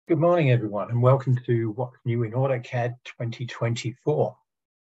Good morning, everyone, and welcome to What's New in AutoCAD 2024.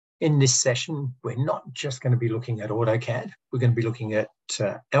 In this session, we're not just going to be looking at AutoCAD, we're going to be looking at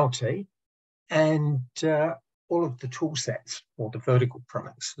LT and all of the tool sets or the vertical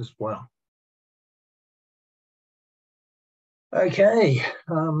products as well. Okay,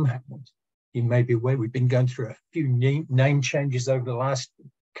 you may be aware we've been going through a few name changes over the last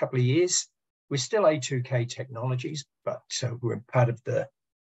couple of years. We're still A2K Technologies, but we're part of the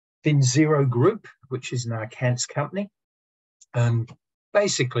FinZero Group, which is an Arcance company. And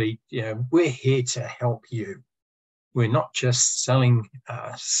basically, we're here to help you. We're not just selling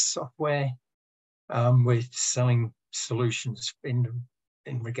software, we're selling solutions in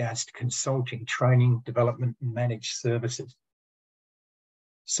regards to consulting, training, development, and managed services.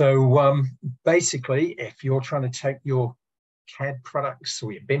 So basically, if you're trying to take your CAD products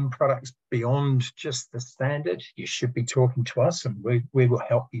or your BIM products beyond just the standard, you should be talking to us, and we will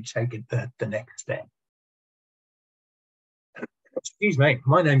help you take it the next step. Excuse me,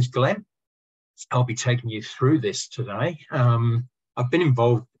 my name's Glenn. I'll be taking you through this today. I've been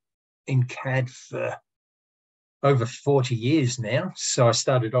involved in CAD for over 40 years now. So I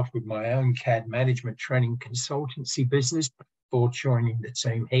started off with my own CAD management training consultancy business before joining the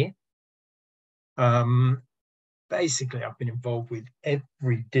team here. Basically, I've been involved with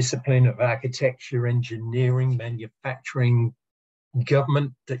every discipline of architecture, engineering, manufacturing,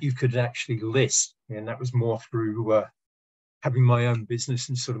 government that you could actually list. And that was more through having my own business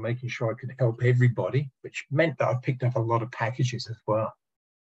and sort of making sure I could help everybody, which meant that I picked up a lot of packages as well.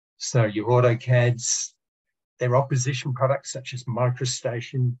 So your AutoCADs, their opposition products such as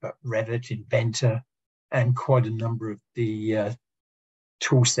MicroStation, but Revit, Inventor, and quite a number of the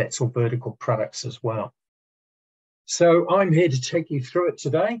tool sets or vertical products as well. So I'm here to take you through it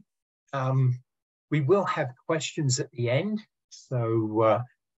today. We will have questions at the end, so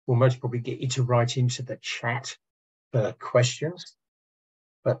we'll most probably get you to write into the chat for questions.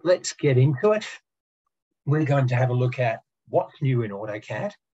 But let's get into it. We're going to have a look at what's new in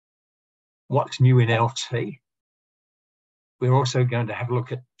AutoCAD, what's new in LT. We're also going to have a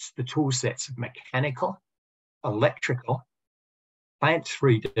look at the tool sets of mechanical, electrical, plant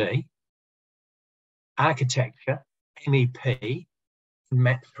 3D, architecture, MEP, and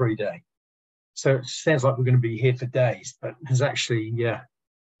Map 3D. So it sounds like we're going to be here for days, but there's actually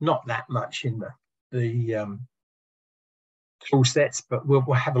not that much in the tool sets, but we'll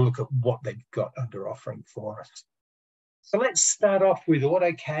have a look at what they've got under offering for us. So let's start off with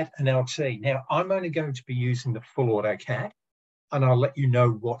AutoCAD and LT. Now, I'm only going to be using the full AutoCAD, and I'll let you know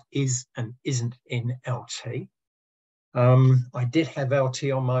what is and isn't in LT. I did have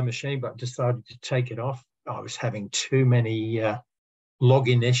LT on my machine, but I decided to take it off. I was having too many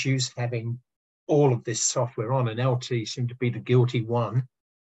login issues having all of this software on, and LT seemed to be the guilty one,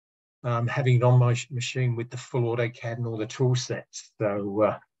 having it on my machine with the full AutoCAD and all the tool sets.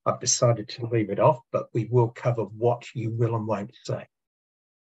 So I've decided to leave it off, but we will cover what you will and won't say.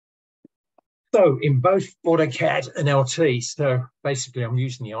 So in both AutoCAD and LT, so basically I'm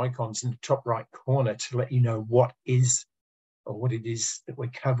using the icons in the top right corner to let you know what is or what it is that we're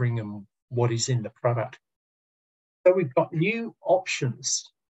covering and what is in the product. So we've got new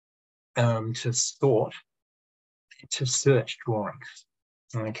options to sort, to search drawings,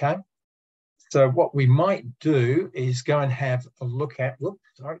 okay? So what we might do is go and have a look at, go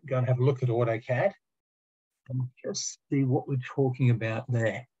and have a look at AutoCAD and just see what we're talking about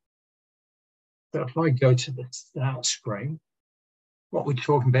there. So if I go to the start screen, what we're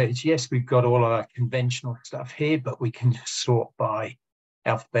talking about is, yes, we've got all our conventional stuff here, but we can sort by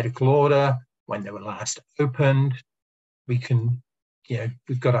alphabetical order, when they were last opened. We can,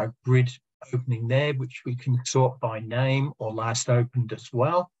 we've got our grid opening there, which we can sort by name or last opened as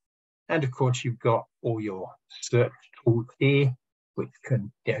well. And of course, you've got all your search tools here, which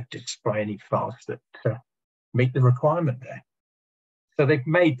can display any files that meet the requirement there. So they've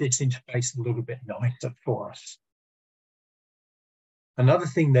made this interface a little bit nicer for us. Another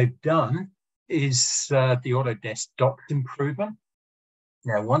thing they've done is the Autodesk Docs improvement.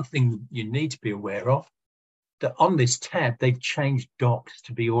 Now, one thing you need to be aware of, that on this tab, they've changed Docs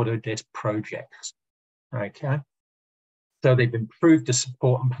to be Autodesk Projects, okay? So they've improved the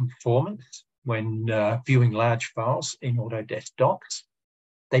support and performance when viewing large files in Autodesk Docs.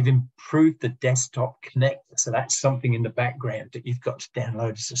 They've improved the desktop connector, so that's something in the background that you've got to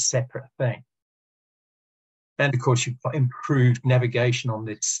download as a separate thing. And of course, you've got improved navigation on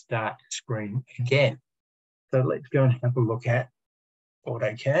this start screen again. So let's go and have a look at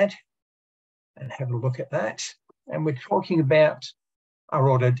AutoCAD and have a look at that. And we're talking about our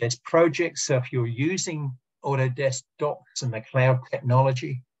Autodesk projects. So if you're using Autodesk Docs and the cloud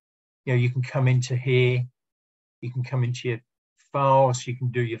technology, You know, you can come into here, you can come into your files, you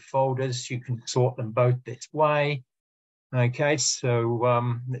can do your folders, you can sort them both this way. Okay,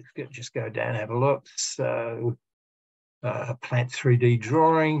 so let's just go down and have a look. So plant 3D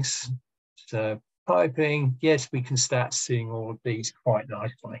drawings, so piping. Yes, we can start seeing all of these quite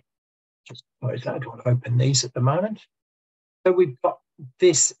nicely. Just suppose I don't want to open these at the moment. So we've got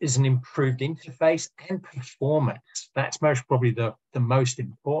this is an improved interface and performance. That's most probably the most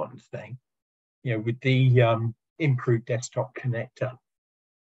important thing, you know, with the improved desktop connector.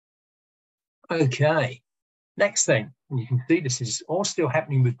 Okay, next thing, and you can see this is all still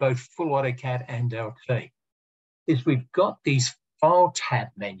happening with both full AutoCAD and LT, is we've got these file tab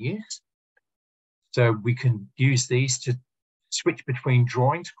menus. So we can use these to switch between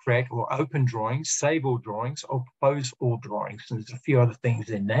drawings, create or open drawings, save all drawings, or close all drawings. And there's a few other things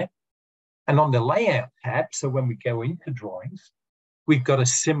in there. And on the layout tab, so when we go into drawings, we've got a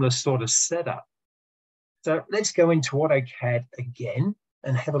similar sort of setup. So let's go into AutoCAD again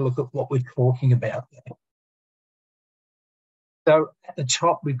and have a look at what we're talking about there. So at the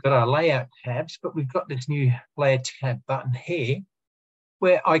top, we've got our layout tabs, but we've got this new layer tab button here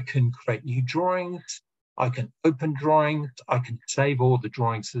where I can create new drawings, I can open drawings, I can save all the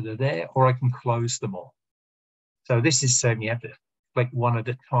drawings that are there, or I can close them all. So this is saying you have to click one at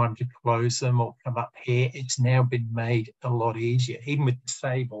a time to close them or come up here. It's now been made a lot easier, even with the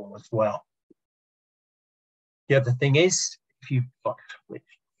save all as well. The other thing is, if you've got, which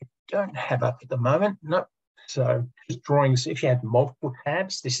you don't have up at the moment, no. So just drawings, if you have multiple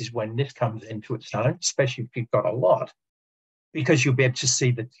tabs, this is when this comes into its own, especially if you've got a lot, because you'll be able to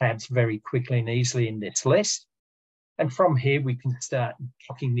see the tabs very quickly and easily in this list. And from here, we can start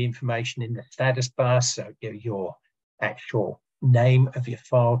docking the information in the status bar. So your actual name of your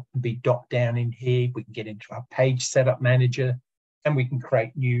file can be docked down in here. We can get into our page setup manager, and we can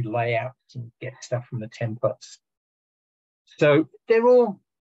create new layouts and get stuff from the templates. So they're all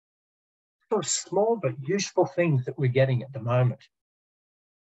sort of small but useful things that we're getting at the moment.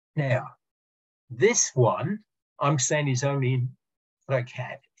 Now, this one I'm saying is only in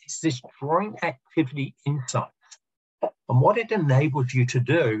AutoCAD. It's this drawing activity insights. And what it enables you to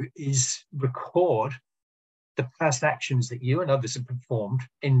do is record the past actions that you and others have performed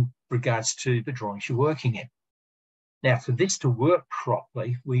in regards to the drawings you're working in. Now, for this to work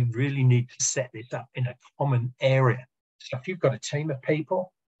properly, we really need to set this up in a common area. So if you've got a team of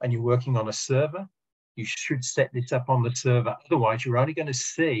people and you're working on a server, you should set this up on the server. Otherwise, you're only going to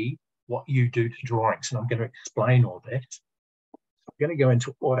see what you do to drawings. And I'm going to explain all this. I'm going to go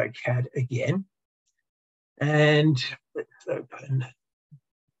into AutoCAD again. And let's open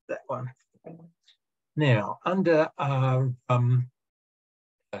that one. Now, under our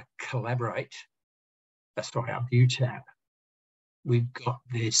Collaborate, sorry, our View tab, we've got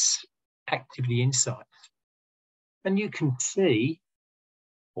this Activity Insights. And you can see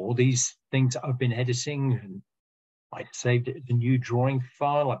all these things that I've been editing, and I saved it as a new drawing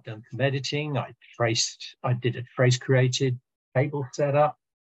file. I've done some editing. I did a trace created table setup.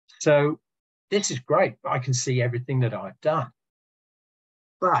 So this is great. I can see everything that I've done.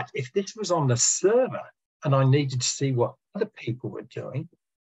 But if this was on the server and I needed to see what other people were doing,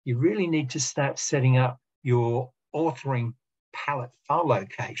 you really need to start setting up your authoring palette file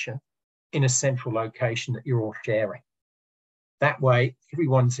location in a central location that you're all sharing. That way,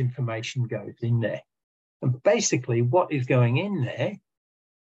 everyone's information goes in there. And basically, what is going in there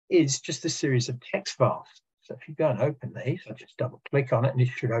is just a series of text files. So if you go and open these, I'll just double click on it and it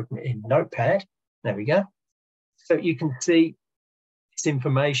should open it in Notepad. There we go. So you can see this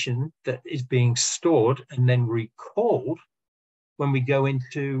information that is being stored and then recalled when we go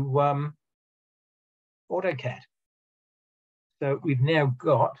into AutoCAD. So we've now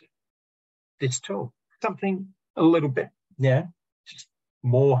got this tool, something a little bit, just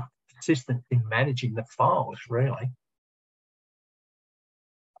more assistance in managing the files, really.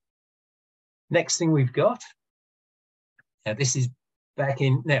 Next thing we've got, now this is back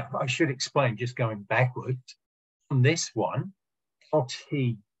in, now I should explain, just going backwards, on this one,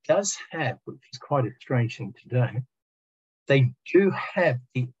 LT does have, which is quite a strange thing to do, they do have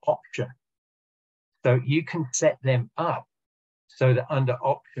the option. So you can set them up so that under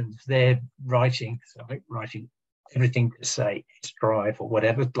options, they're writing everything to say S drive or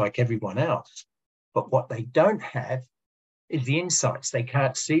whatever, like everyone else. But what they don't have is the insights. They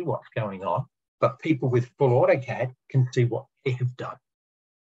can't see what's going on, but people with full AutoCAD can see what they have done.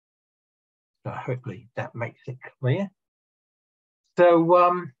 So hopefully that makes it clear.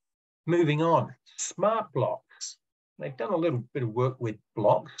 So moving on, smart blocks. They've done a little bit of work with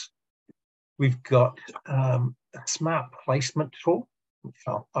blocks. We've got a smart placement tool. which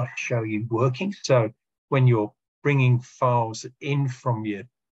I'll show you working. So when you're bringing files in from your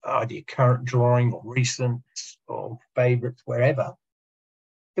either your current drawing or recent or favorites, wherever,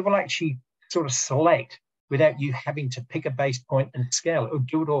 it will actually sort of select without you having to pick a base point and scale it. It'll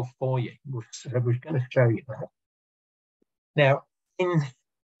do it all for you. So we're going to show you that. Now, in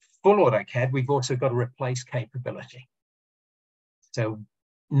full AutoCAD, we've also got a replace capability. So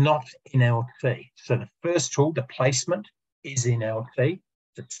not in LT. So the first tool, the placement, is in LT.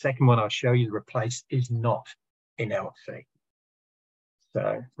 The second one I'll show you, the replace, is not in LT.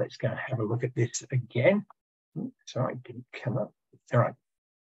 So let's go and have a look at this again. Sorry, it didn't come up. All right.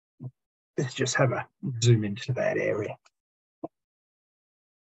 Let's just have a zoom into that area.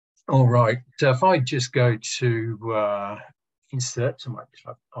 All right. So if I just go to insert, so I might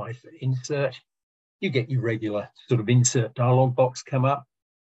type I for insert, you get your regular sort of insert dialog box come up.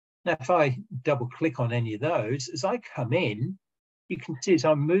 Now, if I double click on any of those, as I come in, you can see as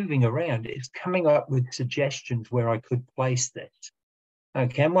I'm moving around, it's coming up with suggestions where I could place this.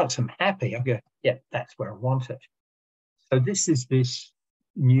 Okay, and once I'm happy, I'll go, yeah, that's where I want it. So this is this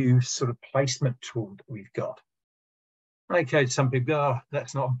new sort of placement tool that we've got. Okay, some people go, oh,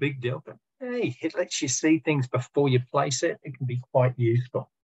 that's not a big deal, but hey, it lets you see things before you place it. It can be quite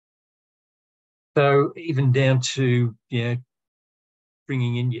useful. So even down to, you know,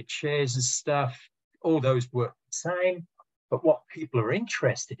 bringing in your chairs and stuff, all those work the same. But what people are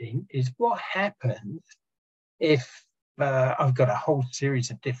interested in is what happens if I've got a whole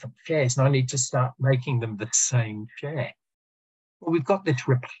series of different chairs and I need to start making them the same chair. Well, we've got this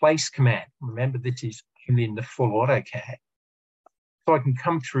replace command. Remember, this is only in the full AutoCAD. So I can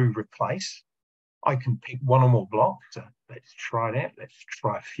come through replace. I can pick one or more blocks. So let's try that. Let's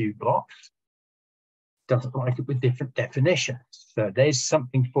try a few blocks. Doesn't like it with different definitions. So there's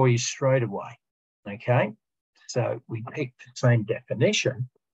something for you straight away. Okay. So we pick the same definition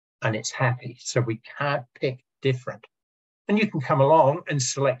and it's happy. So we can't pick different. And you can come along and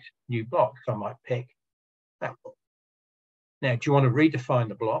select new blocks. I might pick that one. Now, do you want to redefine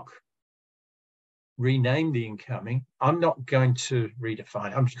the block? Rename the incoming? I'm not going to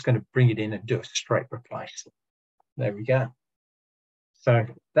redefine. I'm just going to bring it in and do a straight replace. There we go. So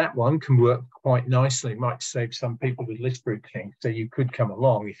that one can work quite nicely. It might save some people with list routine. So you could come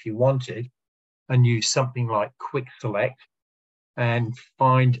along if you wanted and use something like quick select and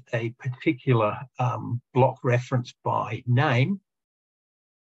find a particular block reference by name.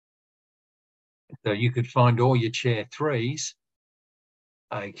 So you could find all your chair threes.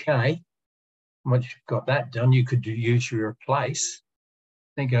 Okay. Once you've got that done, you could use your replace.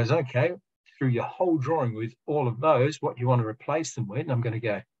 Then it goes, okay, through your whole drawing with all of those, what you want to replace them with. And I'm going to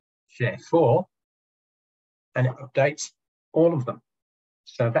go chair 4, and it updates all of them.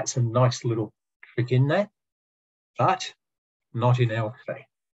 So that's a nice little trick in there, but not in LT.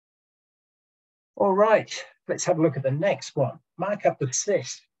 All right, let's have a look at the next one. Markup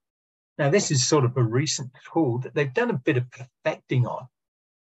assist. Now, this is sort of a recent tool that they've done a bit of perfecting on.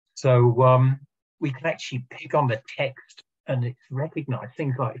 So we can actually pick on the text and it's recognized.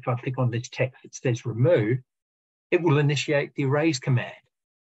 Things like if I pick on this text that says remove, it will initiate the erase command.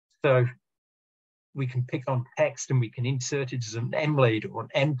 So we can pick on text and we can insert it as an M lead or an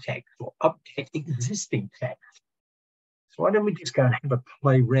M text or update existing text. So why don't we just go and have a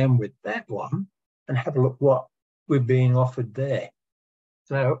play around with that one and have a look what we're being offered there.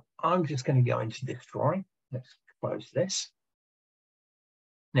 So I'm just going to go into this drawing. Let's close this.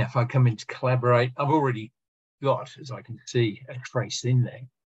 Now, if I come into collaborate, I've already got, as I can see, a trace in there.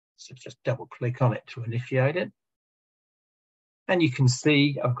 So just double click on it to initiate it. And you can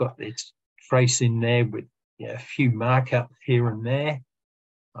see I've got this trace in there with a few markups here and there.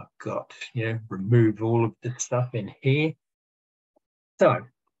 I've got, remove all of the stuff in here. So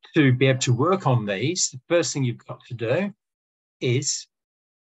to be able to work on these, the first thing you've got to do is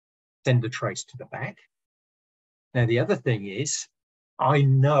send the trace to the back. Now, the other thing is, I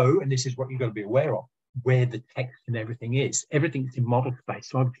know, and this is what you've got to be aware of, where the text and everything is. Everything's in model space,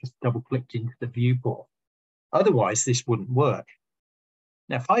 so I've just double-clicked into the viewport. Otherwise, this wouldn't work.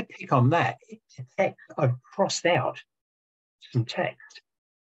 Now, if I pick on that, it's a text. I've crossed out some text.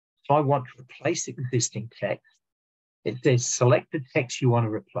 So I want to replace existing text. It says select the text you want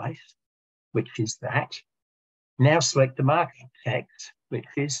to replace, which is that. Now select the markup text, which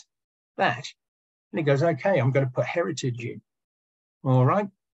is that. And it goes, okay, I'm going to put heritage in. All right,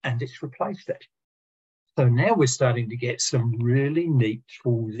 and it's replaced it. So now we're starting to get some really neat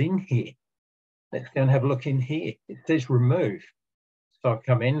tools in here. Let's go and have a look in here. It says remove. So I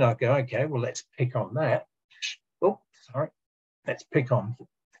come in and I go, okay, well, let's pick on that. Oh, sorry. Let's pick on,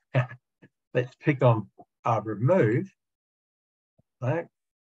 remove. that.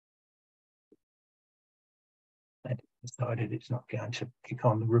 And decided it's not going to click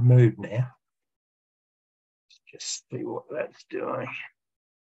on the remove now. Let's just see what that's doing.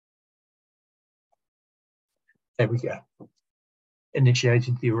 There we go.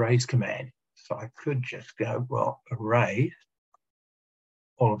 Initiated the erase command. So I could just go, well, erase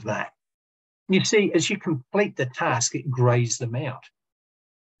all of that. You see, as you complete the task, it grays them out.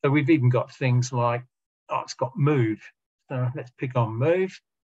 So we've even got things like, oh, it's got move. So let's pick on move,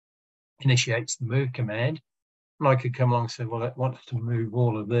 initiates the move command. And I could come along and say, well, it wants to move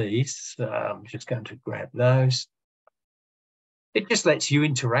all of these. So I'm just going to grab those. It just lets you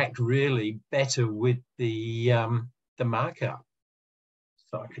interact really better with the markup.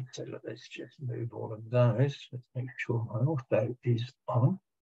 So I could say, look, let's just move all of those. Let's make sure my auto is on.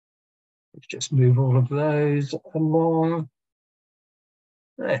 Let's just move all of those along.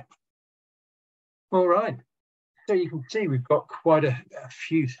 There. All right. So you can see we've got quite a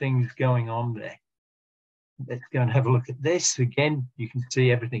few things going on there. Let's go and have a look at this. Again, you can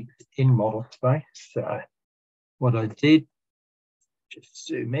see everything in model space. So what I did, just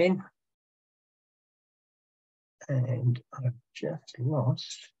zoom in. And I've just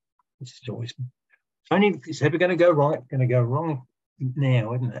lost. This is always only if it's ever going to go right, going to go wrong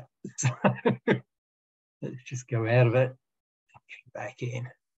now, isn't it? So let's just go out of it and get back in.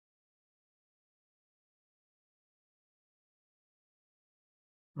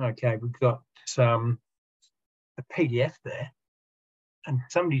 Okay, we've got a PDF there, and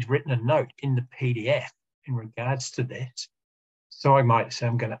somebody's written a note in the PDF in regards to this. So I might say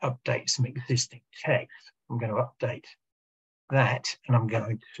I'm going to update some existing text. I'm going to update that, and I'm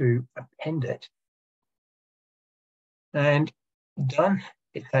going to append it. And done.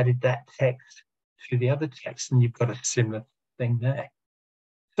 It's added that text to the other text, and you've got a similar thing there.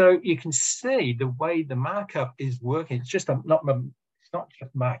 So you can see the way the markup is working. It's just not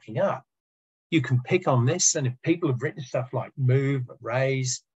just marking up. You can pick on this, and if people have written stuff like move,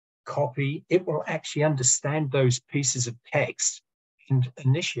 erase, copy, it will actually understand those pieces of text and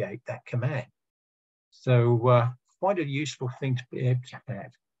initiate that command. So quite a useful thing to be able to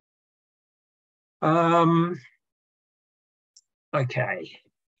have. Okay.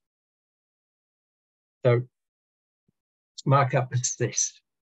 So markup is this,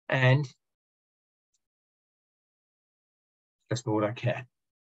 and that's AutoCAD.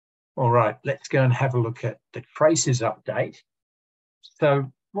 All right, let's go and have a look at the traces update.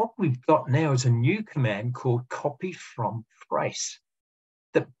 So what we've got now is a new command called copy from trace.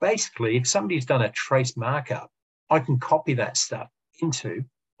 That basically, if somebody's done a trace markup, I can copy that stuff into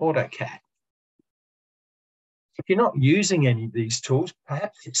AutoCAD. If you're not using any of these tools,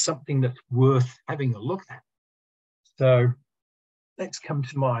 perhaps it's something that's worth having a look at. So let's come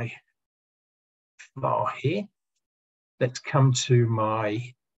to my file here. Let's come to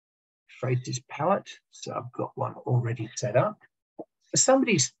my traces palette. So I've got one already set up. So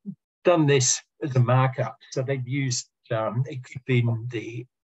somebody's done this as a markup. So they've used, it could be in the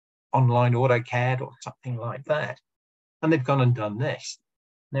online AutoCAD or something like that. And they've gone and done this.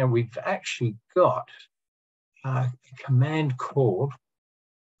 Now we've actually got a command called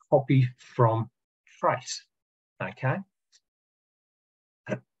copy from trace, okay?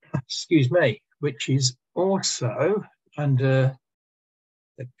 Excuse me, which is also under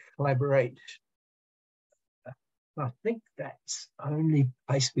the collaborate. I think that's only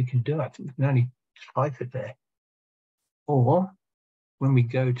place we can do it. I think we can only type it there. Or when we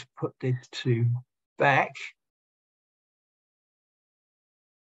go to put this to back,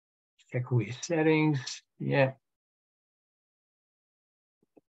 check all your settings. Yeah.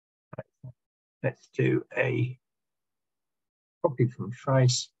 Let's do a copy from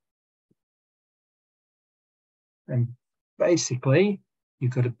trace. And basically,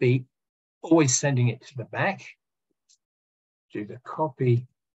 you've got to be always sending it to the back. Do the copy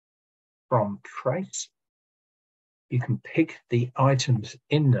from trace. You can pick the items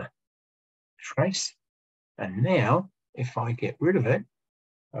in the trace. And now, if I get rid of it,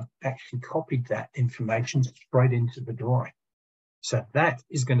 I've actually copied that information straight into the drawing. So that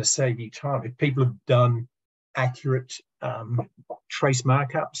is going to save you time. If people have done accurate trace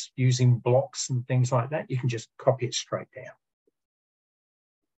markups using blocks and things like that, you can just copy it straight down.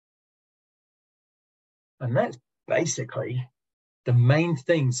 And that's basically the main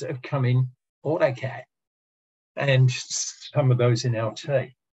things that have come in AutoCAD and some of those in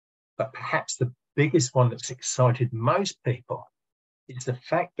LT. But perhaps the biggest one that's excited most people is the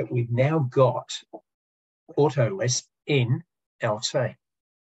fact that we've now got AutoList in LT.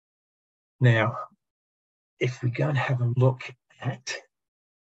 Now, if we go and have a look at,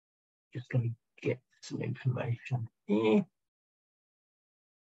 just going to get some information here.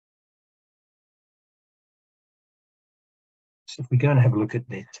 So if we go and have a look at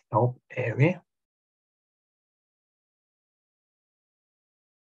this help area,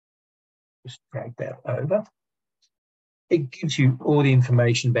 just drag that over. It gives you all the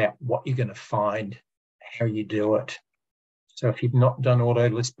information about what you're going to find, how you do it. So if you've not done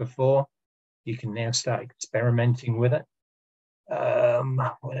AutoList before, you can now start experimenting with it.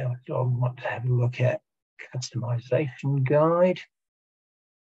 What else do I want to have a look at? Customization guide.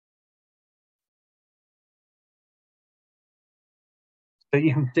 So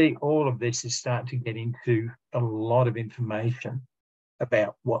you can see all of this is starting to get into a lot of information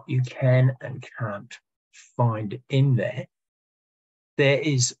about what you can and can't find in there. There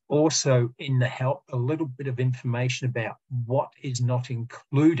is also in the help a little bit of information about what is not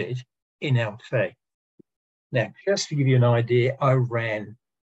included in LT. Now, just to give you an idea, I ran,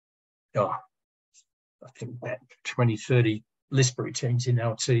 I think about 20, 30 list routines in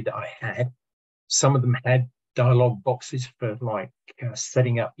LT that I had. Some of them had dialog boxes for like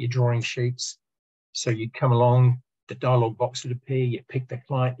setting up your drawing sheets. So you'd come along, the dialog box would appear, you pick the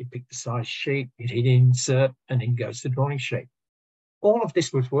client, you pick the size sheet, you hit insert, and then goes the drawing sheet. All of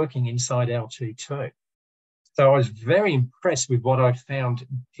this was working inside LT too. So I was very impressed with what I found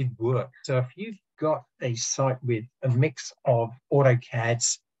did work. So if you've got a site with a mix of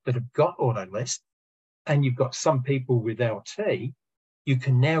AutoCADs that have got AutoList, and you've got some people with LT, you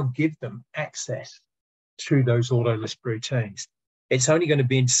can now give them access to those AutoList routines. It's only going to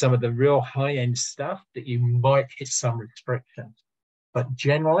be in some of the real high-end stuff that you might hit some restrictions. But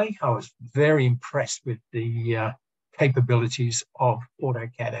generally, I was very impressed with the capabilities of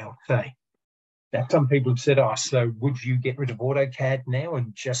AutoCAD LT. Now, some people have said, oh, so would you get rid of AutoCAD now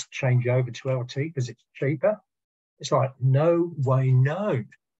and just change over to LT because it's cheaper? It's like, no way, no,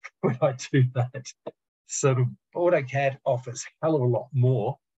 would I do that. So AutoCAD offers a hell of a lot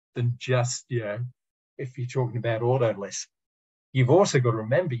more than just, if you're talking about AutoList. You've also got to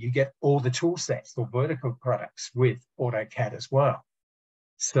remember you get all the tool sets or vertical products with AutoCAD as well.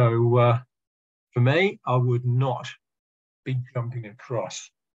 So for me, I would not be jumping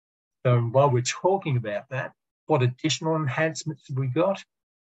across. So while we're talking about that, what additional enhancements have we got?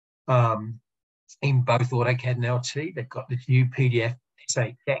 In both AutoCAD and LT, they've got this new PDF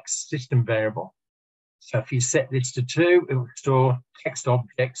SHX system variable. So if you set this to 2, it will store text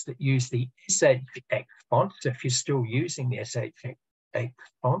objects that use the SHX font. So if you're still using the SHX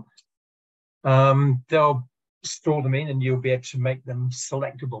font, they'll store them in and you'll be able to make them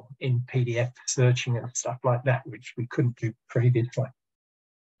selectable in PDF searching and stuff like that, which we couldn't do previously.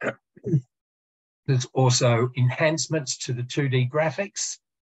 There's also enhancements to the 2D graphics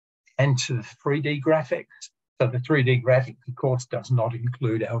and to the 3D graphics. So the 3D graphics, of course, does not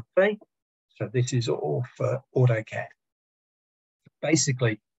include LT. So this is all for AutoCAD.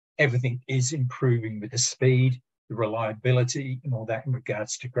 Basically, everything is improving with the speed, the reliability, and all that in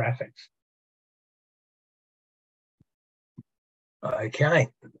regards to graphics. Okay.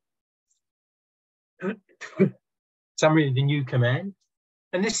 Summary of the new command.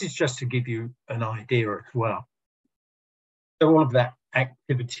 And this is just to give you an idea as well. So all of that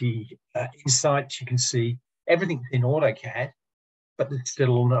activity insights, you can see everything's in AutoCAD, but there's still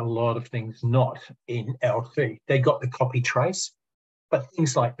a lot of things not in LT. They got the copy trace, but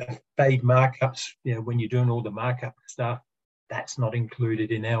things like the fade markups, when you're doing all the markup stuff, that's not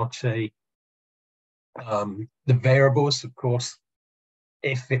included in LT. The variables, of course,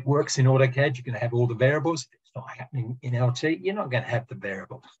 if it works in AutoCAD, you're going to have all the variables. If it's not happening in LT, you're not going to have the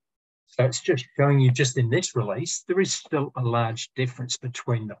variables. So it's just showing you just in this release, there is still a large difference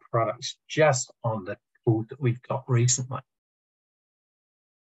between the products just on the tools that we've got recently.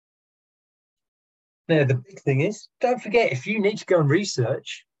 Now, the big thing is, don't forget, if you need to go and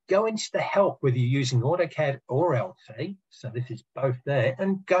research, go into the help, whether you're using AutoCAD or LT. So this is both there,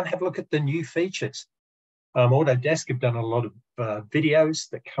 and go and have a look at the new features. Autodesk have done a lot of videos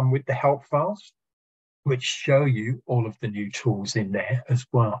that come with the help files, which show you all of the new tools in there as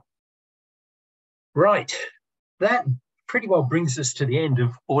well. Right, that pretty well brings us to the end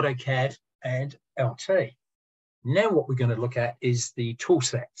of AutoCAD and LT. Now what we're going to look at is the tool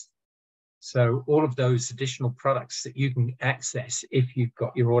sets. So all of those additional products that you can access if you've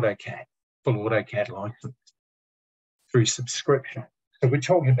got your AutoCAD, full AutoCAD license through subscription. So we're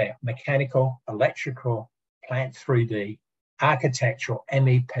talking about mechanical, electrical, plant 3D, architectural,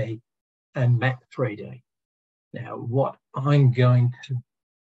 MEP, and Map 3D. Now, what I'm going to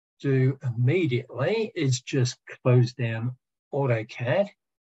do immediately is just close down AutoCAD.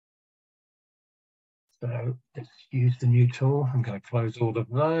 So let's use the new tool. I'm going to close all of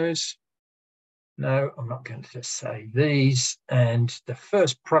those. No, I'm not going to just save these. And the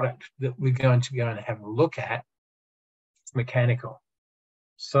first product that we're going to go and have a look at mechanical.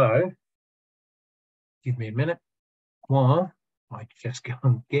 So give me a minute while I just go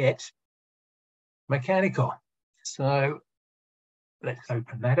and get mechanical. So let's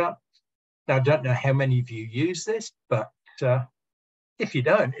open that up. Now, I don't know how many of you use this, but if you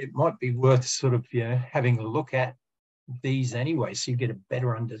don't, it might be worth sort of having a look at these anyway, so you get a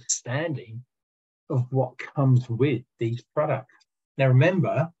better understanding of what comes with these products. Now,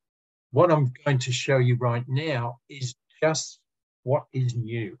 remember, what I'm going to show you right now is just what is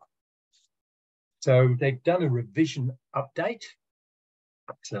new. So they've done a revision update.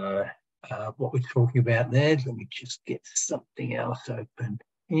 So what we're talking about there, let me just get something else open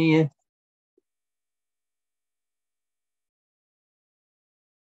here.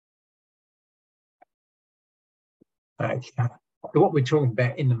 Okay. So what we're talking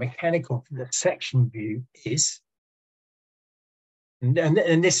about in the mechanical, the section view is,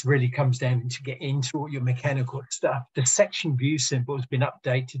 and this really comes down to get into all your mechanical stuff. The section view symbol has been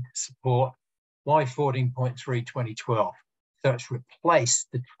updated to support Y14.3 2012. So it's replaced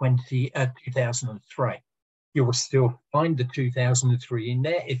the 2003. You will still find the 2003 in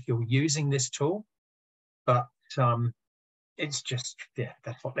there if you're using this tool, but it's just, yeah,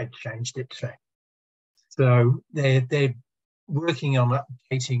 that's what they've changed it to. So they're working on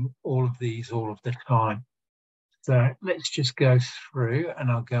updating all of these all of the time. So let's just go through, and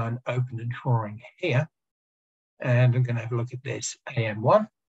I'll go and open a drawing here, and I'm going to have a look at this AM1.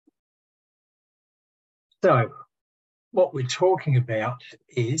 So what we're talking about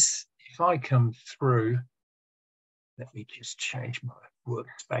is, if I come through, let me just change my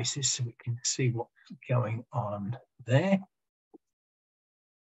workspaces so we can see what's going on there.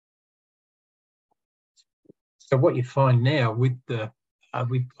 So what you find now with the,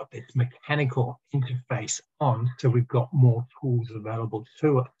 we've got this mechanical interface on, so we've got more tools available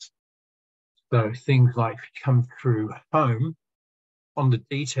to us. So things like, if you come through home, on the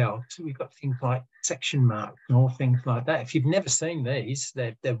details, we've got things like section marks and all things like that. If you've never seen these,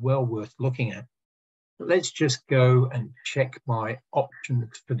 they're well worth looking at. But let's just go and check my options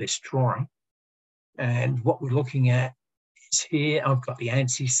for this drawing. And what we're looking at is here, I've got the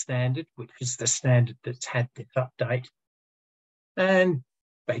ANSI standard, which is the standard that's had this update. And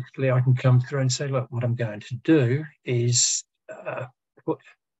basically I can come through and say, look, what I'm going to do is put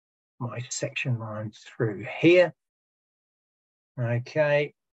my section line through here.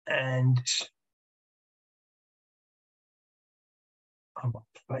 Okay, and I'm going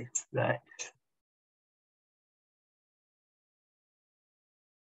to place that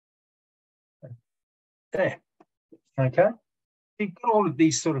there. Okay, you've got all of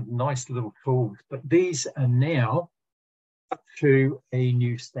these sort of nice little tools, but these are now up to a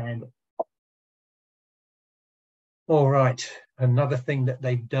new standard. All right, another thing that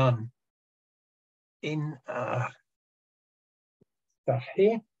they've done in stuff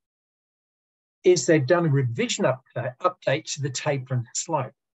here is they've done a revision update to the taper and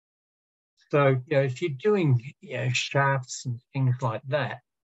slope. So, if you're doing, shafts and things like that,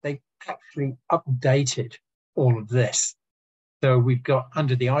 they actually updated all of this. So we've got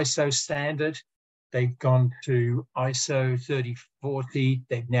under the ISO standard, they've gone to ISO 3040.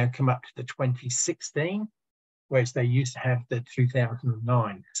 They've now come up to the 2016, whereas they used to have the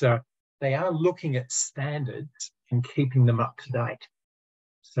 2009. So they are looking at standards and keeping them up to date.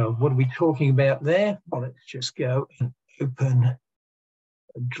 So what are we talking about there? Well, let's just go and open a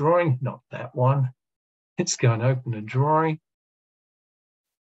drawing, not that one. Let's go and open a drawing.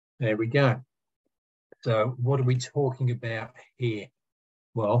 There we go. So what are we talking about here?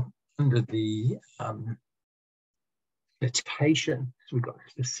 Well, under the annotation, so we've got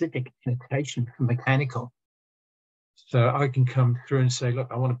specific annotation for mechanical. So I can come through and say, look,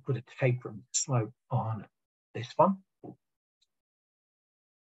 I want to put a taper and slope on this one.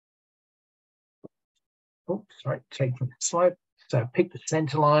 Oh, sorry, taper and slope. So pick the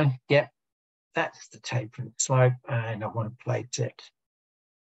center line. Yep, that's the taper and slope, and I want to place it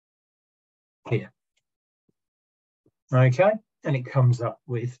here. Okay, and it comes up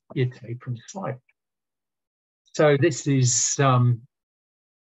with your taper and slope. So this is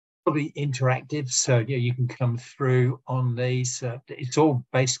probably interactive. So you can come through on these. It's all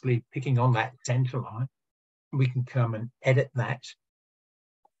basically picking on that center line. We can come and edit that.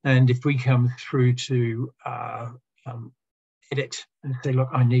 And if we come through to edit and say, look,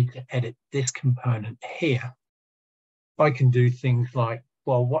 I need to edit this component here, I can do things like,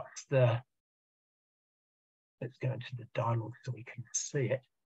 well, what's the, let's go into the dialog so we can see it.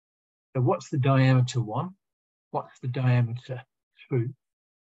 So what's the diameter 1? What's the diameter 2?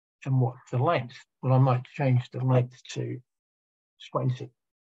 And what's the length? Well, I might change the length to 20.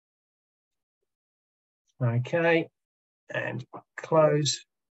 Okay, and close,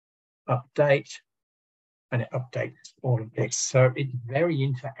 update, and it updates all of this. So it's very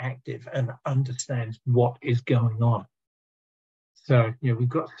interactive and understands what is going on. So, you know, we've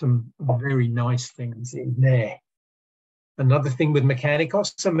got some very nice things in there. Another thing with mechanical,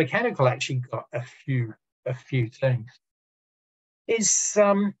 so mechanical actually got a few things. Is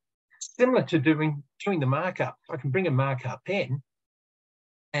similar to doing the markup. I can bring a markup in,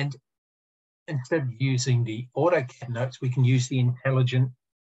 and instead of using the AutoCAD notes, we can use the intelligent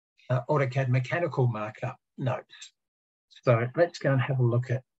AutoCAD mechanical markup notes. So let's go and have a look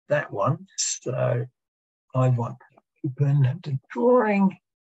at that one. So I want to open the drawing,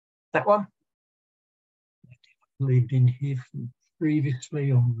 that one. Leave it in here from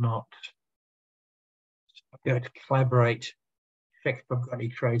previously or not. So I'll go to collaborate, check if I've got any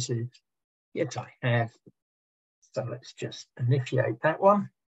traces. Yes, I have. So let's just initiate that one.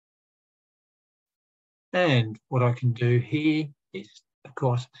 And what I can do here is, of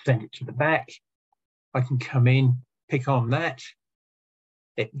course, send it to the back. I can come in, pick on that.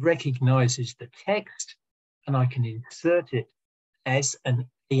 It recognizes the text, and I can insert it as an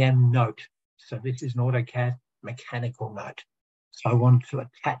EM note. So this is an AutoCAD mechanical note. So I want to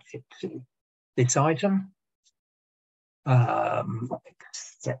attach it to this item.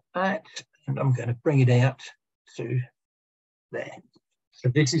 Accept that, and I'm going to bring it out to there. So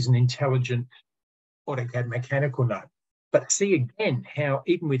this is an intelligent AutoCAD mechanical note. But see again how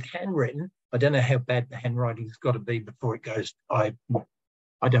even with handwritten, I don't know how bad the handwriting's got to be before it goes, I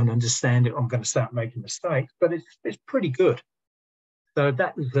don't understand it, I'm going to start making mistakes, but it's pretty good. So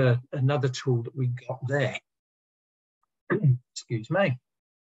that was another tool that we got there. Excuse me.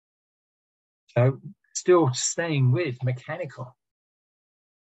 So still staying with mechanical.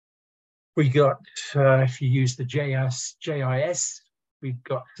 We got, if you use the GIS, we've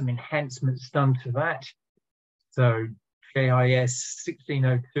got some enhancements done to that. So GIS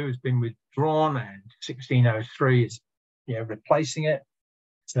 1602 has been withdrawn and 1603 is replacing it.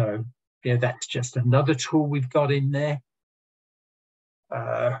 So that's just another tool we've got in there.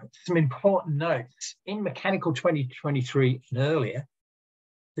 Some important notes. In Mechanical 2023 and earlier,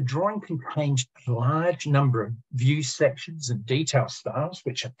 the drawing contains a large number of view sections and detail styles,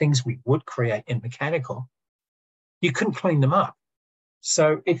 which are things we would create in Mechanical. You couldn't clean them up.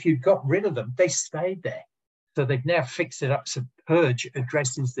 So if you got rid of them, they stayed there. So they've now fixed it up. So Purge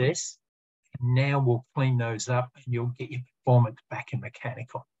addresses this. And now we'll clean those up and you'll get your performance back in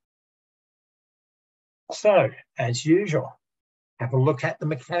Mechanical. So, as usual, have a look at the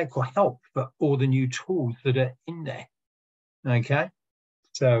mechanical help for all the new tools that are in there. Okay.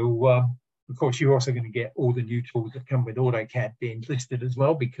 So, of course, you're also going to get all the new tools that come with AutoCAD being listed as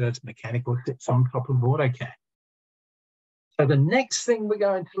well, because mechanical sits on top of AutoCAD. So the next thing we're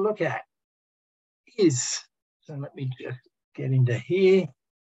going to look at is, so let me just get into here.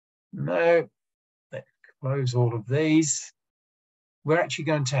 No, let's close all of these. We're actually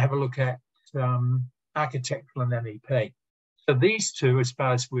going to have a look at architectural and MEP. So these two, as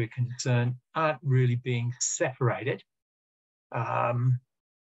far as we're concerned, aren't really being separated.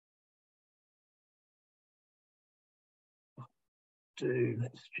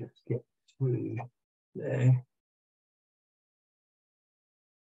 Let's just get through there.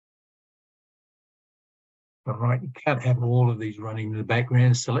 All right, you can't have all of these running in the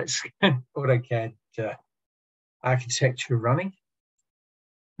background, so let's get AutoCAD architecture running.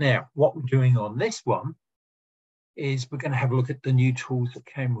 Now, what we're doing on this one is we're going to have a look at the new tools that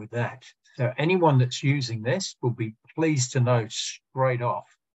came with that. So anyone that's using this will be pleased to know straight off,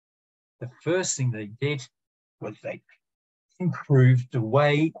 the first thing they did was they improved the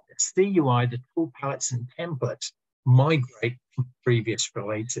way the CUI, the tool palettes and templates, migrate from previous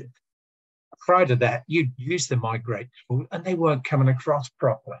releases. Prior to that, you'd use the migrate tool and they weren't coming across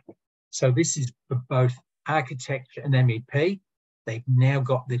properly. So this is for both architecture and MEP. They've now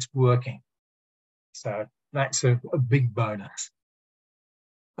got this working. So that's a big bonus.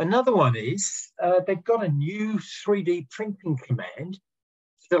 Another one is they've got a new 3D printing command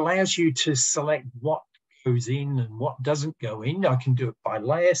that allows you to select what goes in and what doesn't go in. I can do it by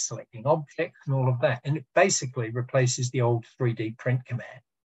layer, selecting objects and all of that. And it basically replaces the old 3D print command.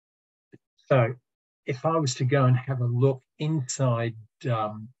 So if I was to go and have a look inside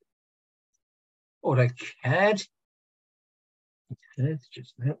AutoCAD, it's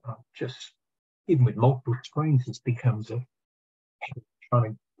just even with multiple screens, this becomes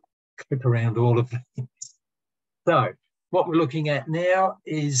trying to click around all of them. So what we're looking at now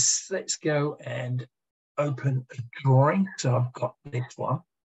is, let's go and open a drawing. So I've got this one.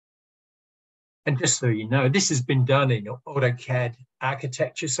 And just so you know, this has been done in AutoCAD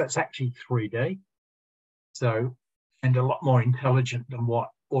architecture, so it's actually 3D. So and a lot more intelligent than what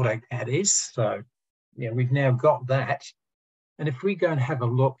AutoCAD is. So, yeah, we've now got that. And if we go and have a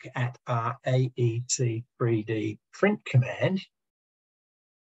look at our AET 3D print command,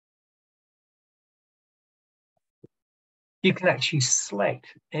 you can actually select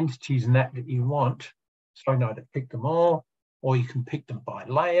entities in that you want. So I can either pick them all, or you can pick them by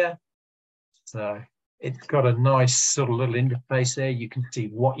layer. So it's got a nice sort of little interface there. You can see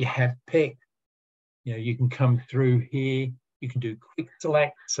what you have picked. You know, you can come through here. You can do quick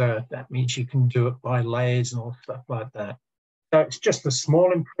select. So that means you can do it by layers and all stuff like that. So it's just a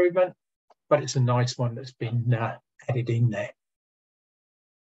small improvement, but it's a nice one that's been added in there.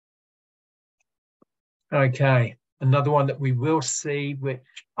 Okay, another one that we will see, which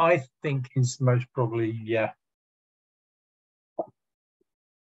I think is most probably,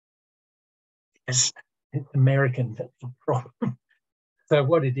 it's American, that's the problem. So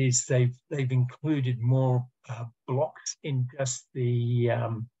what it is, they've included more blocks in just the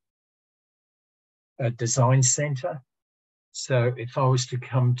design center. So if I was to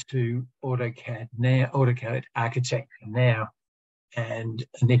come to AutoCAD now, AutoCAD Architecture now, and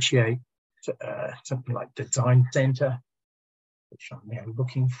initiate something like Design Center, which I'm now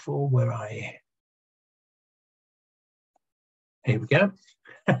looking for, where here we go.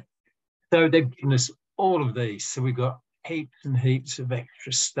 So they've given us all of these. So we've got heaps and heaps of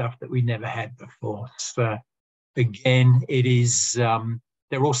extra stuff that we never had before. So again, it is,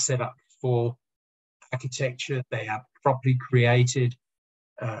 they're all set up for architecture. They are properly created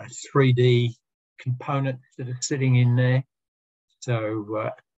 3D components that are sitting in there.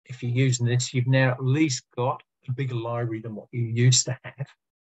 So if you're using this, you've now at least got a bigger library than what you used to have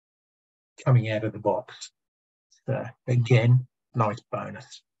coming out of the box. So again, nice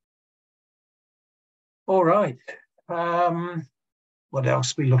bonus. All right. What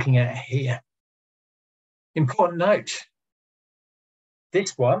else are we looking at here? Important note.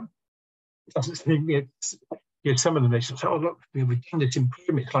 This one doesn't seem some of them they say, oh look, we've done this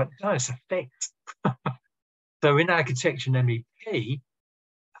improvement. It's like, no, it's a fix. So in architecture and MEP,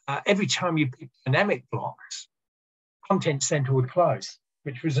 every time you pick dynamic blocks, Content Center would close,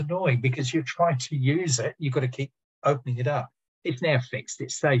 which was annoying because you're trying to use it. You've got to keep opening it up. It's now fixed. It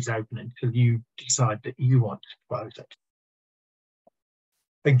stays open until you decide that you want to close it.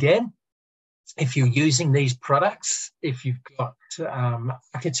 Again, if you're using these products, if you've got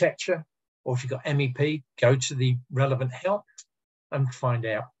architecture or if you've got MEP, go to the relevant help and find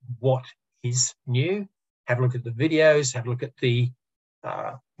out what is new. Have a look at the videos, have a look at the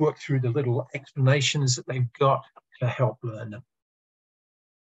work through the little explanations that they've got to help learn them.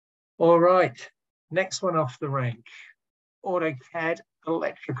 All right, next one off the rank, AutoCAD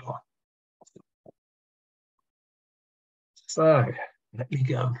Electrical. So let me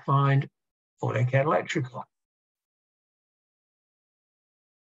go and find AutoCAD Electrical.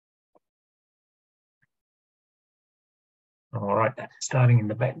 All right, that's starting in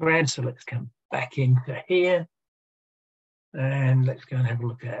the background. So let's come back into here and let's go and have a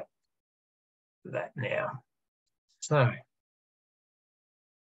look at that now. So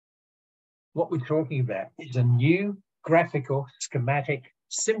what we're talking about is a new graphical schematic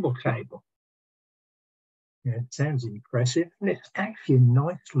symbol table. Yeah, it sounds impressive, and it's actually a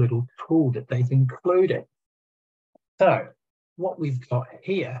nice little tool that they've included. So what we've got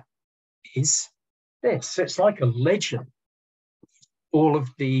here is this. So it's like a legend, all of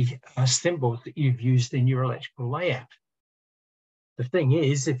the symbols that you've used in your electrical layout. The thing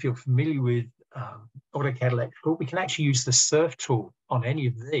is, if you're familiar with AutoCAD Electrical, we can actually use the surf tool on any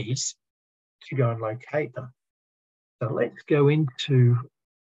of these to go and locate them. So let's go into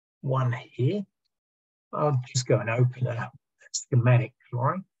one here. I'll just go and open a schematic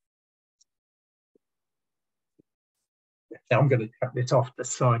drawing. Now I'm going to cut this off the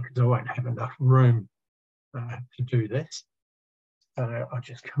side because I won't have enough room to do this. So I'll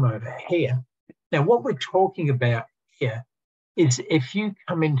just come over here. Now what we're talking about here is if you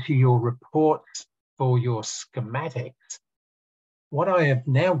come into your reports for your schematics, what I have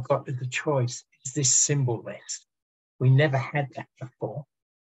now got as a choice is this symbol list. We never had that before.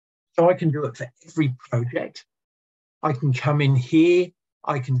 So I can do it for every project. I can come in here.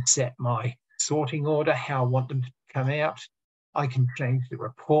 I can set my sorting order, how I want them to come out. I can change the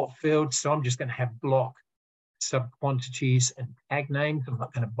report field. So I'm just going to have block, sub-quantities, and tag names. I'm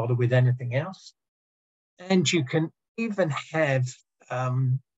not going to bother with anything else. And you can even have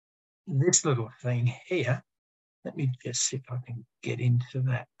this little thing here. Let me just see if I can get into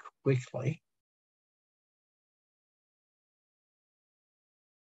that quickly.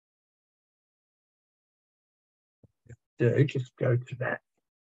 Just go to that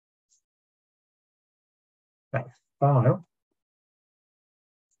file.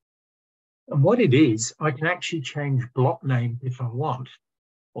 And what it is, I can actually change block names if I want,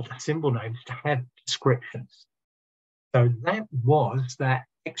 or the symbol names to have descriptions. So that was that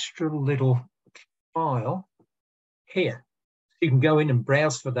extra little file here. You can go in and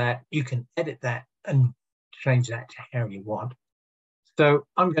browse for that. You can edit that and change that to how you want. So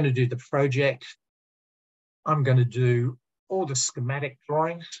I'm going to do the project. I'm going to do all the schematic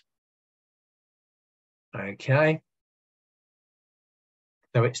drawings. Okay.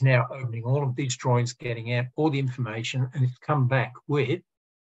 So it's now opening all of these drawings, getting out all the information, and it's come back with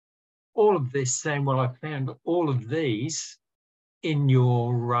all of this saying, well, I found all of these in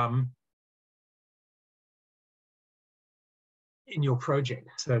your project.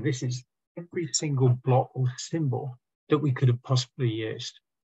 So this is every single block or symbol that we could have possibly used.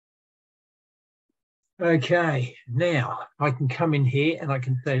 Okay, now I can come in here and I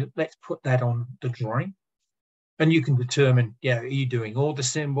can say, let's put that on the drawing. And you can determine, are you doing all the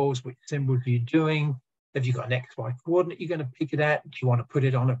symbols? Which symbols are you doing? Have you got an XY coordinate you're going to pick it at? Do you want to put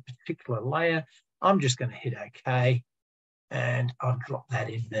it on a particular layer? I'm just going to hit OK, and I'll drop that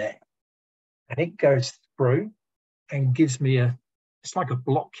in there. And it goes through and gives me it's like a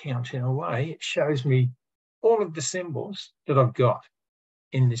block count in a way. It shows me all of the symbols that I've got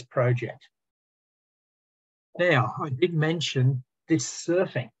in this project. Now, I did mention this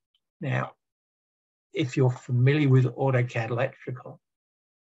surfing. Now, if you're familiar with AutoCAD Electrical,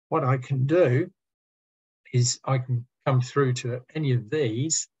 what I can do is I can come through to any of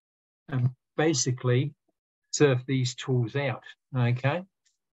these and basically surf these tools out, okay?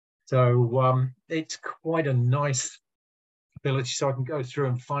 So it's quite a nice ability, so I can go through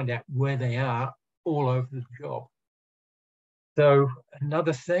and find out where they are all over the job. So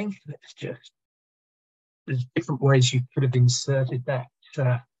another thing, there's different ways you could have inserted that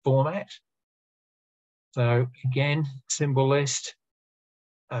format. So again, symbol list.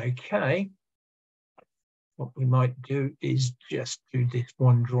 Okay. What we might do is just do this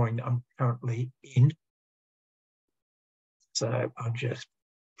one drawing that I'm currently in. So I'll just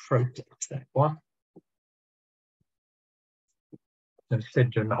process that one. Instead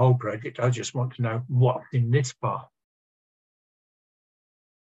of doing the whole project, I just want to know what's in this file.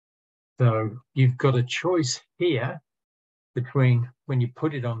 So you've got a choice here between when you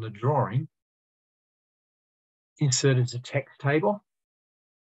put it on the drawing, insert as a text table.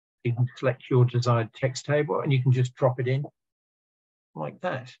 You can select your desired text table and you can just drop it in like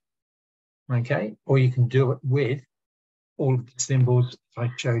that. Okay, or you can do it with all of the symbols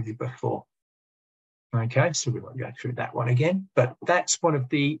I showed you before. Okay, so we won't go through that one again, but that's one of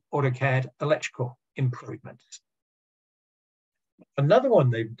the AutoCAD electrical improvements. Another one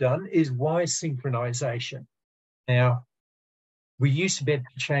they've done is wire synchronization. Now, we used to be able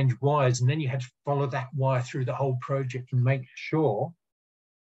to change wires and then you had to follow that wire through the whole project and make sure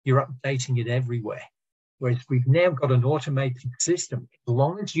you're updating it everywhere. Whereas we've now got an automated system. As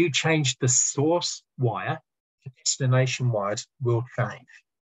long as you change the source wire, the destination wires will change.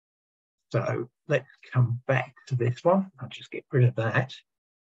 So let's come back to this one. I'll just get rid of that.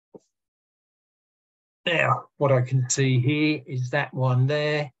 Now, what I can see here is that one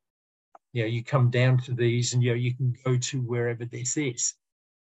there. You come down to these and you can go to wherever this is.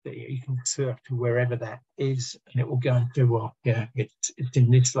 You can surf to wherever that is and it will go into, well, it's in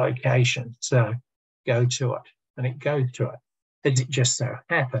this location. So go to it and it goes to it. As it just so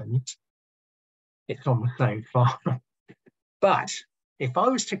happens, it's on the same file. But if I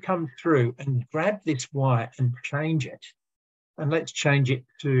was to come through and grab this wire and change it, and let's change it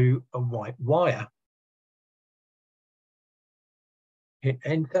to a white wire, hit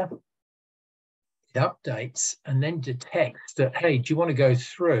enter, it updates and then detects that, hey, do you want to go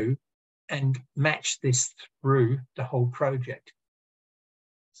through and match this through the whole project?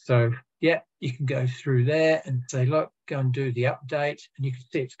 So, yeah, you can go through there and say, look, go and do the update, and you can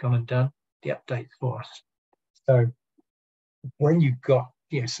see it's gone and done the update for us. So when you've got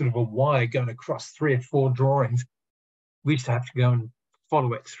sort of a wire going across 3 or 4 drawings, we used to have to go and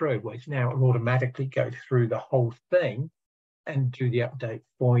follow it through, whereas now it'll automatically go through the whole thing and do the update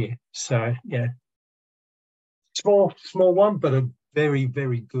for you. So, small one, but a very,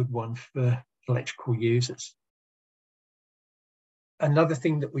 very good one for electrical users. Another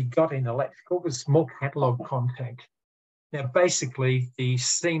thing that we got in electrical was more catalog content. Now, basically, the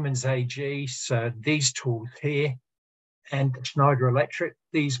Siemens AG, so these tools here, and the Schneider Electric,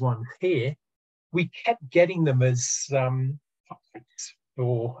 these ones here, we kept getting them as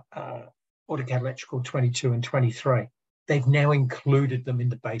for AutoCAD Electrical 22 and 23. They've now included them in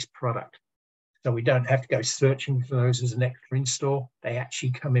the base product. So we don't have to go searching for those as an extra install. They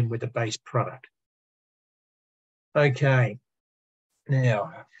actually come in with a base product. Okay, now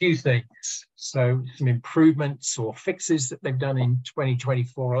a few things. So some improvements or fixes that they've done in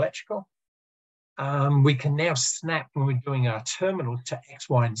 2024 electrical. We can now snap when we're doing our terminal to X,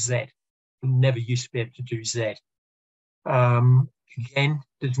 Y, and Z. We never used to be able to do Z. Again,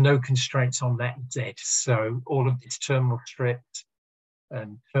 there's no constraints on that Z. So all of these terminal strips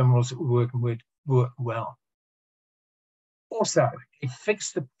and terminals that we're working with work well. Also, it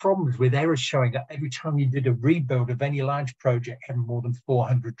fixed the problems with errors showing up every time you did a rebuild of any large project having more than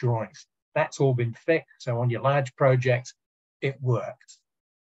 400 drawings. That's all been fixed. So on your large projects, it works.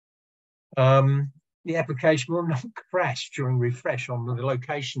 The application will not crash during refresh on the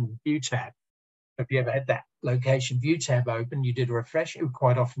location view tab. If you ever had that location view tab open, you did a refresh, it would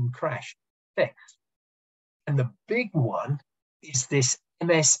quite often crash. Fixed. And the big one is this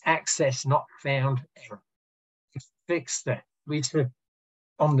MS access not found error. It's fixed that. We said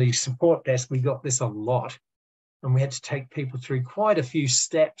on the support desk, we got this a lot, and we had to take people through quite a few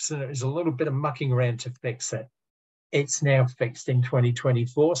steps, and it was a little bit of mucking around to fix it. It's now fixed in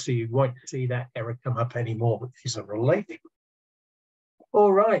 2024, so you won't see that error come up anymore, which is a relief.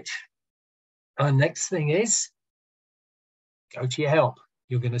 All right. Our next thing is go to your help.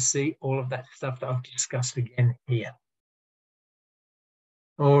 You're going to see all of that stuff that I've discussed again here.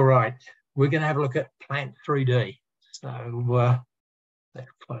 All right. We're going to have a look at Plant 3D. So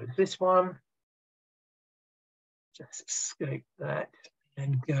let's close this one. Just escape that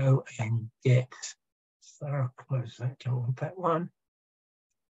and go and get. So I'll close that, don't want that one.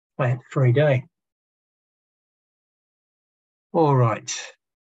 Plant 3D. All right.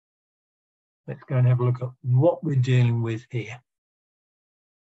 Let's go and have a look at what we're dealing with here.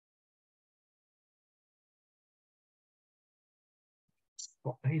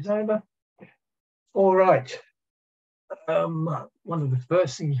 Swap these over. All right. One of the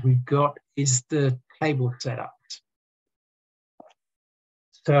first things we've got is the table setup.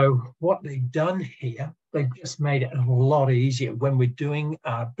 So what they've done here, they've just made it a lot easier when we're doing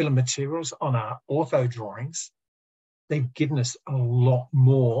bill of materials on our ortho drawings. They've given us a lot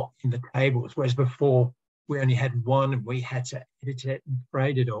more in the tables, whereas before we only had one and we had to edit it and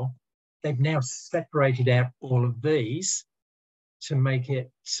create it all. They've now separated out all of these to make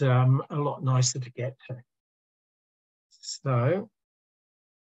it a lot nicer to get to. So,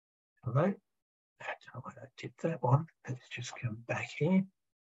 hello, that's how I did that one. Let's just come back here.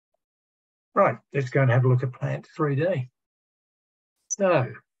 Right, let's go and have a look at Plant 3D.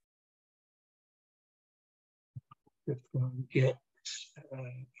 So, let's go and get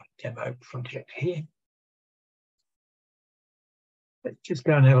a demo project here. Let's just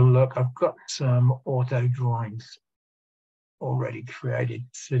go and have a look. I've got some auto drawings already created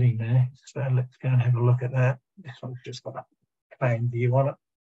sitting there. So let's go and have a look at that. This one's just got a plain view on it.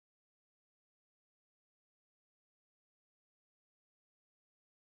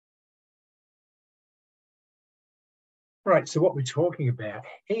 Right, so what we're talking about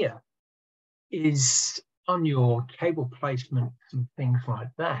here is on your cable placement and things like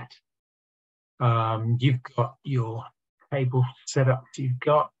that. You've got your cable setup you've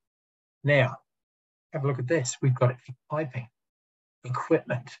got. Now, have a look at this. We've got it for piping,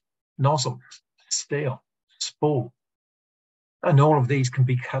 equipment, nozzles, steel, spool. And all of these can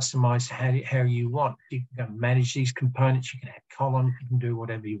be customized how you want. You can manage these components, you can add columns, you can do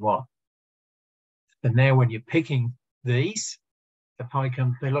whatever you want. And now when you're picking these, if I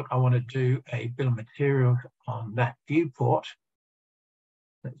come say, look, I want to do a bill of materials on that viewport,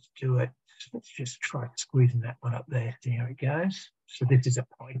 let's do it. Let's just try squeezing that one up there, see how it goes. So this is a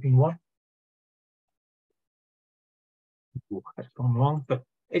piping one. That's gone wrong, but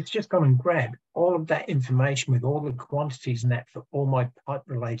it's just gone and grabbed all of that information with all the quantities and that for all my pipe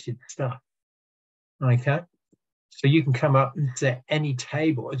related stuff. Okay, so you can come up and set any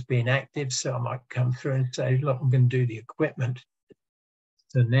table as being active. So I might come through and say, look, I'm going to do the equipment.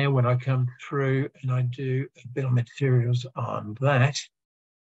 So now when I come through and I do a bill of materials on that,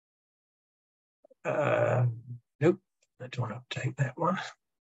 nope, I don't want to update that one.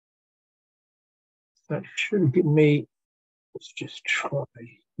 That should give me, let's just try,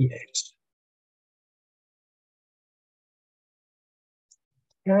 yes.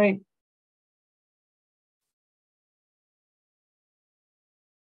 Okay.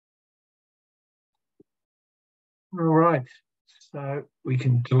 All right, so we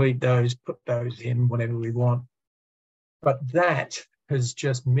can delete those, put those in, whatever we want. But that has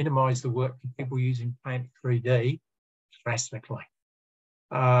just minimized the work for people using Plant 3D drastically.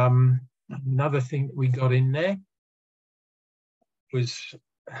 Another thing that we got in there was,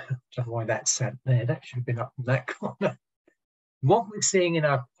 I don't know why that sat there, that should have been up in that corner. What we're seeing in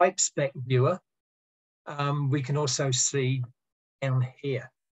our pipe spec viewer, we can also see down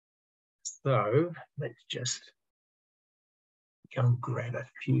here. So let's just go and grab a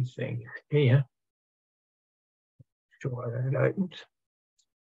few things here. Sure that it opens.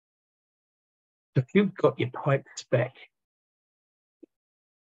 If you've got your pipe spec,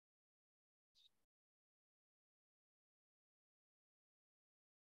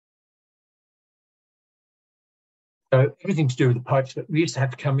 so everything to do with the pipes, but we used to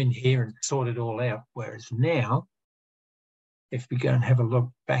have to come in here and sort it all out. Whereas now, if we go and have a look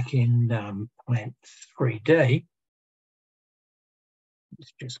back in Plant 3D,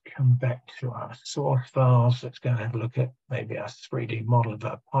 let's just come back to our source files. Let's go and have a look at maybe our 3D model of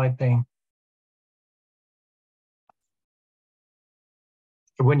our piping.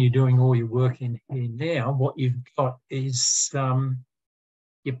 So when you're doing all your work in here now, what you've got is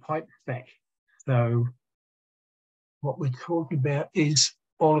your pipe spec. So what we're talking about is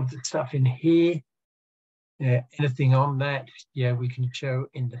all of the stuff in here. Anything on that, yeah, we can show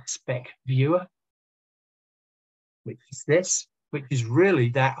in the spec viewer, which is this, which is really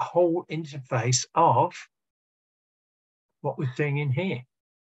that whole interface of what we're seeing in here.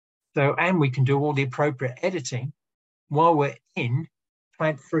 So, and we can do all the appropriate editing while we're in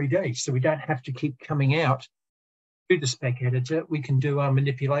Plant 3D. So we don't have to keep coming out to the spec editor. We can do our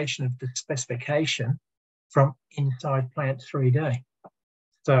manipulation of the specification from inside Plant 3D.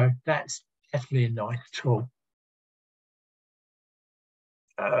 So that's definitely a nice tool.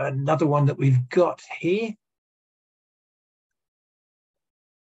 Another one that we've got here.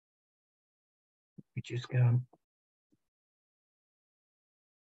 We just go and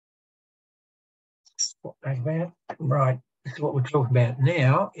swap back there. Right. So what we're talking about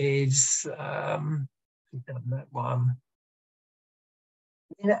now is we've done that one.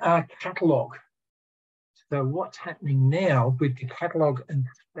 In our catalogue. So what's happening now with the catalogue and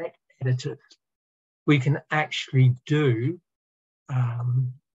spec editors, we can actually do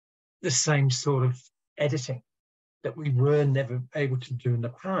the same sort of editing that we were never able to do in the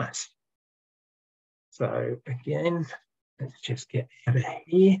past. So again, let's just get out of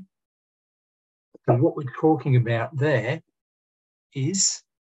here. So what we're talking about there is,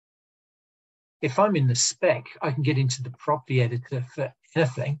 if I'm in the spec, I can get into the property editor for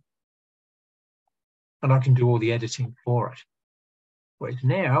anything, and I can do all the editing for it. Whereas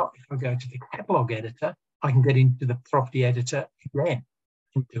now, if I go to the catalog editor, I can get into the property editor again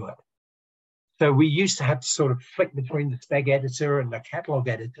and do it. So we used to have to sort of flick between the spec editor and the catalog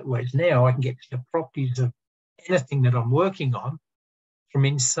editor, whereas now I can get to the properties of anything that I'm working on from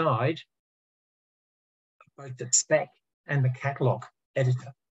inside both the spec and the catalog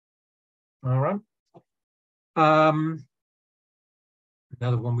editor. All right. Another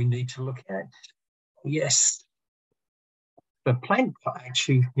one we need to look at. Yes. The Plant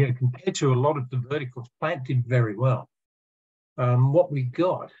actually, you know, compared to a lot of the verticals, Plant did very well. What we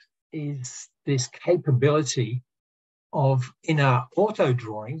got is this capability of, in our auto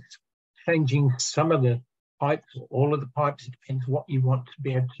drawings, changing some of the pipes, or all of the pipes, it depends what you want to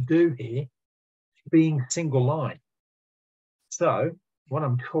be able to do here, being single line. So what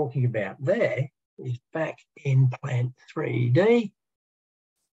I'm talking about there is back in Plant 3D.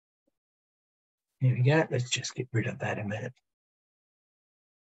 Here we go. Let's just get rid of that a minute.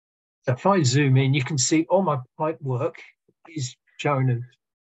 So if I zoom in, you can see all my pipe work is shown as,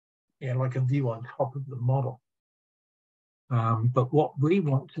 yeah, like a view on top of the model. But what we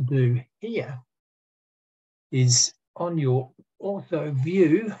want to do here is on your ortho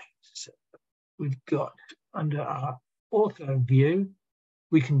view, so we've got under our ortho view,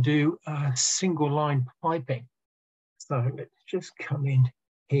 we can do a single line piping. So let's just come in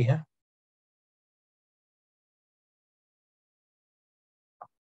here.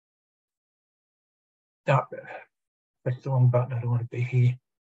 Oh, press the wrong button, I don't want to be here.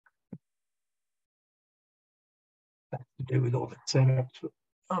 That's to do with all the setups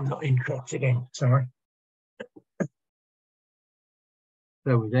I'm not interested in, sorry.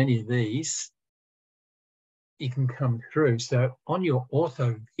 So with any of these, you can come through. So on your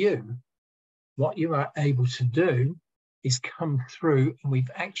ortho view, what you are able to do is come through, and we've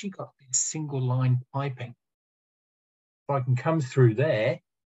actually got this single line piping. So I can come through there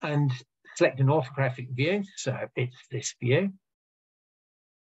and select an orthographic view. So it's this view.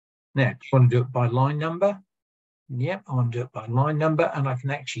 Now, do you want to do it by line number? Yep, I want to do it by line number, and I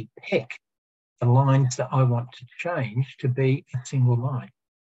can actually pick the lines that I want to change to be a single line.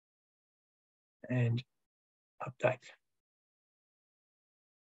 And update.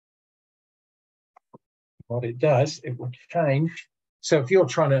 What it does, it will change. So if you're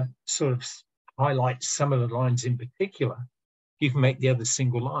trying to sort of highlight some of the lines in particular, you can make the other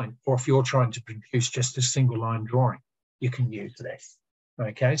single line. Or if you're trying to produce just a single line drawing, you can use this.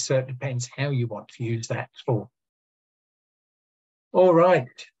 Okay, so it depends how you want to use that tool. All right,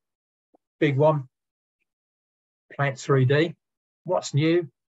 big one, Plant 3D. What's new?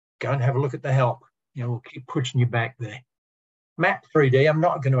 Go and have a look at the help. You know, we'll keep pushing you back there. Map 3D, I'm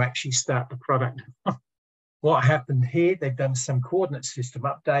not going to actually start the product. What happened here, they've done some coordinate system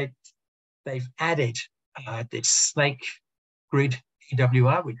update. They've added this snake grid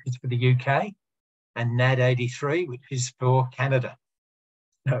EWR, which is for the UK, and NAD 83, which is for Canada.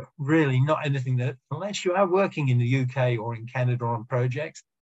 No, really not anything that, unless you are working in the UK or in Canada on projects,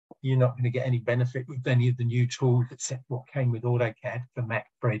 you're not going to get any benefit with any of the new tools except what came with AutoCAD for Map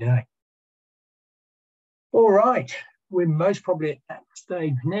 3D. All right, we're most probably at that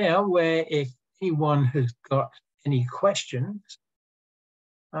stage now where if anyone has got any questions,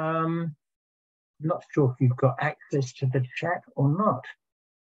 I'm not sure if you've got access to the chat or not.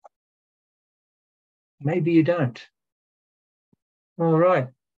 Maybe you don't. All right.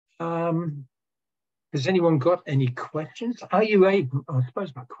 Has anyone got any questions? Are you able, I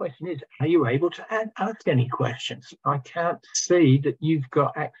suppose my question is, are you able to ask any questions? I can't see that you've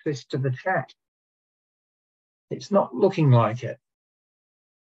got access to the chat. It's not looking like it.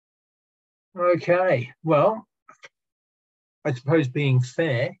 Okay, well, I suppose being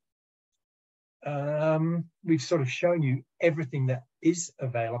fair, we've sort of shown you everything that is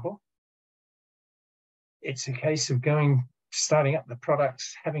available. It's a case of starting up the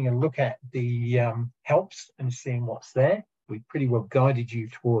products, having a look at the helps and seeing what's there. We've pretty well guided you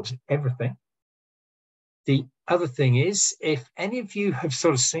towards everything. The other thing is, if any of you have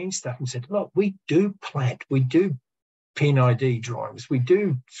sort of seen stuff and said, look, we do plant, we do PID drawings, we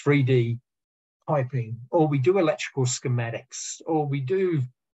do 3D piping, or we do electrical schematics, or we do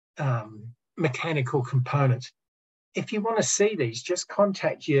mechanical components. If you want to see these, just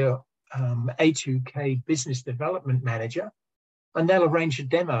contact your A2K business development manager and they'll arrange a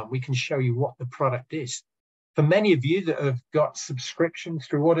demo. We can show you what the product is. For many of you that have got subscriptions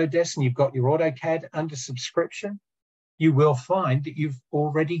through Autodesk and you've got your AutoCAD under subscription, you will find that you've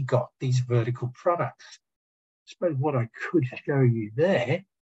already got these vertical products. I suppose what I could show you there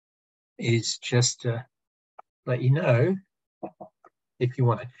is just to let you know, if you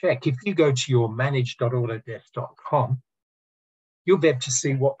want to check, if you go to your manage.autodesk.com, you'll be able to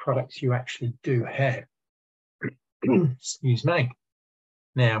see what products you actually do have. Excuse me.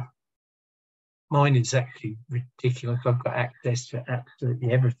 Now, mine is actually ridiculous. I've got access to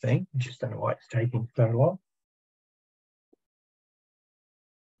absolutely everything. I just don't know why it's taking so long.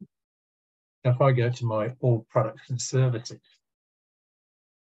 Now, if I go to my all products and services,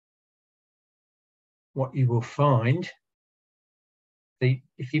 what you will find,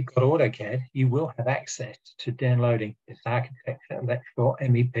 if you've got AutoCAD, you will have access to downloading this architecture, electrical,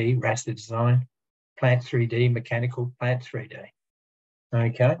 MEP, raster design, Plant 3D, mechanical, Plant 3D.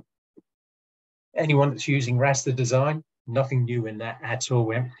 Okay. Anyone that's using raster design, nothing new in that at all.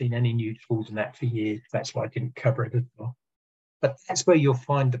 We haven't seen any new tools in that for years. That's why I didn't cover it at all. But that's where you'll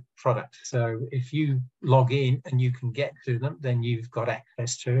find the product. So if you log in and you can get to them, then you've got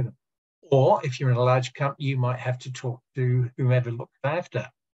access to them. Or if you're in a large company, you might have to talk to whomever looks after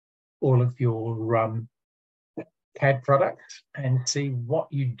all of your CAD products and see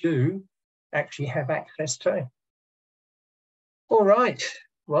what you do actually have access to. All right,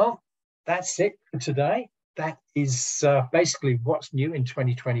 well, that's it for today. That is basically what's new in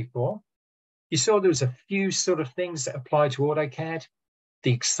 2024. You saw there was a few sort of things that apply to AutoCAD.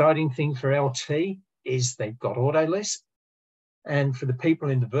 The exciting thing for LT is they've got AutoList. And for the people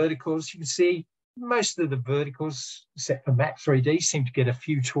in the verticals, you can see most of the verticals, except for Map 3D, seem to get a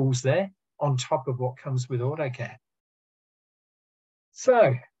few tools there on top of what comes with AutoCAD.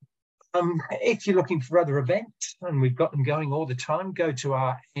 So if you're looking for other events, and we've got them going all the time, go to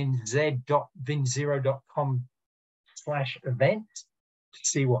our nz.vinzero.com/events to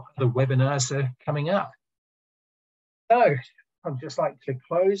see what other webinars are coming up. So I'd just like to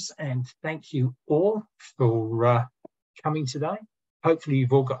close and thank you all for coming today. Hopefully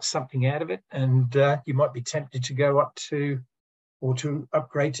you've all got something out of it, and you might be tempted to go up to or to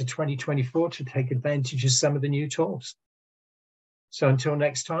upgrade to 2024 to take advantage of some of the new tools. So until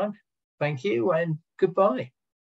next time, thank you and goodbye.